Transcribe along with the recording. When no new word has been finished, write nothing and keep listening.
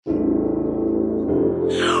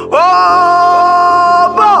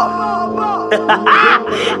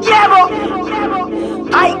Yebo.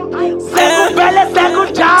 Ay,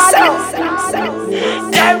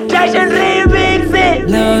 Temptation remix it.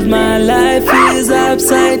 Lord, my life is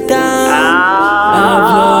upside down.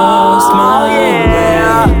 I've lost my way.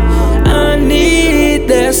 I need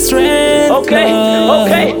the strength. Okay.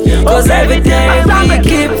 Cause every day we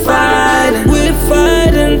keep fighting. We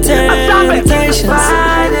fighting temptations.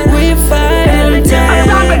 We fighting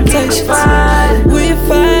temptations. We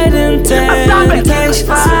fighting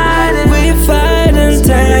temptations. We fighting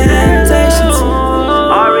temptations.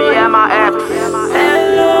 R.E.M.I.F.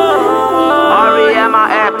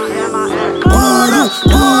 R.E.M.I.F.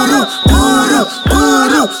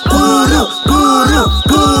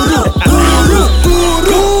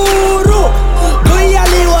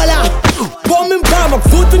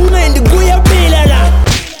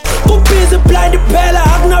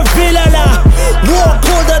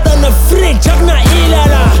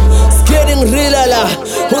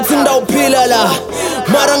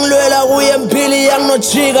 Marang lwela kuye mpili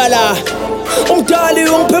yanginojika la umdali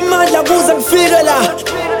ungiphe amandla kuze ngifike la.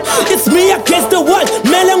 It's me against the world,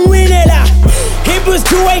 mele ngiwine la. Hebrews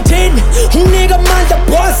 2:18 unginika amandla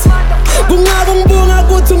boss. Kungaba ngibunga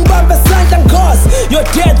ukuthi ngibambe isandla ngikhosi. Your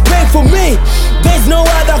death paid for me, there's no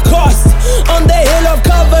other cost. On the hill of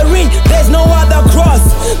Calvary, there's no other cross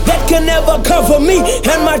that can ever cover me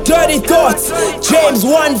and my dirty thoughts. James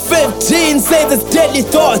 1:15 says it's deadly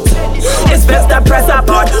thoughts. It's best to press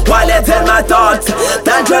apart while it's in my thoughts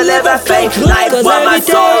than to live a fake life while my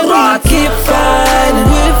soul rots. We keep fighting,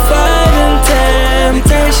 we fighting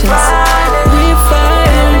temptations. We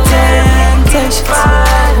fighting temptations.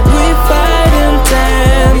 We fighting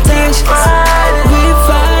temptations. We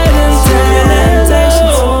fighting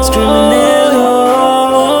temptations. Screaming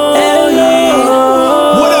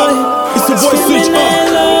what up? It's the voice switch up.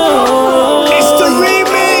 It's the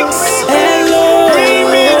remix.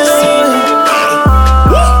 Remix.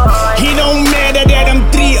 It don't matter that I'm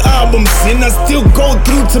 3 albums and I still go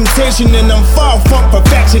through temptation and I'm far from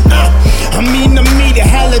perfection. I meet a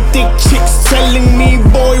hella thick chicks telling me,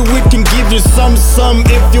 boy, we can give you some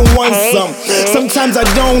if you want some. Sometimes I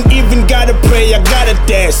don't even gotta pray, I gotta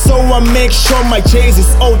dance. So I make sure my chains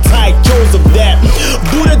is all tight, Joseph that.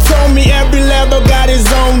 Buddha told me every level got his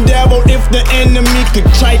own devil. If the enemy could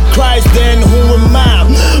try Christ, then who am I?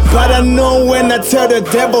 But I know when I tell the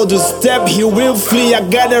devil to step, he will flee. I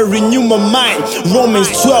gotta renew my mind, Romans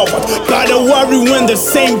 12. Gotta worry when the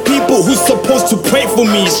same people who's supposed to pray for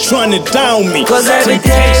me is trying to down me. Cause every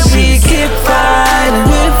day we keep fighting.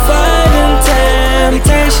 We fighting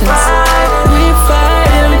temptations. We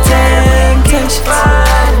fighting temptations.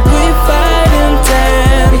 We fighting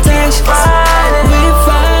temptations. We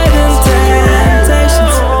fighting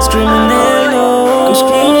temptations. Screaming hello, I'm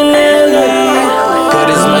screaming hello. God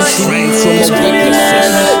is my strength from my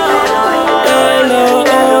weaknesses.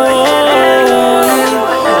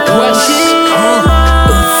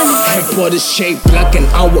 What is shaped like an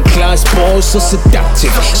hourglass ball, so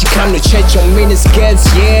seductive. She come to change your minutes, gets,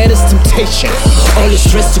 yeah, that's temptation. All is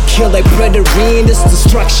dressed to kill like brethren, that's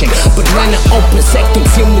destruction. But when I open 2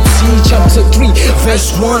 Timothy chapter 3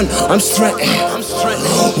 verse 1, I'm strengthened.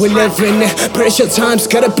 We live in pressure times,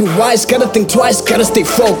 gotta be wise, gotta think twice, gotta stay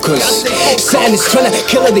focused. Satan is trying to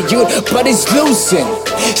kill the youth, but he's losing.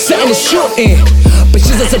 Satan is shooting, but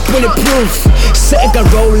Jesus is bulletproof. Satan got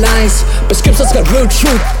roll lines, but scriptures got real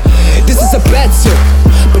truth. This is a battle,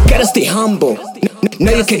 but gotta stay humble.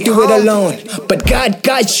 No, you can't do it alone, but God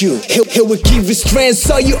got you. He will give you strength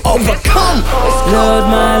so you overcome. Lord,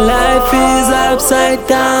 my life is upside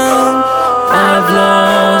down. I've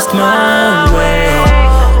lost my way.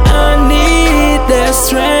 I need the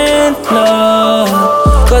strength.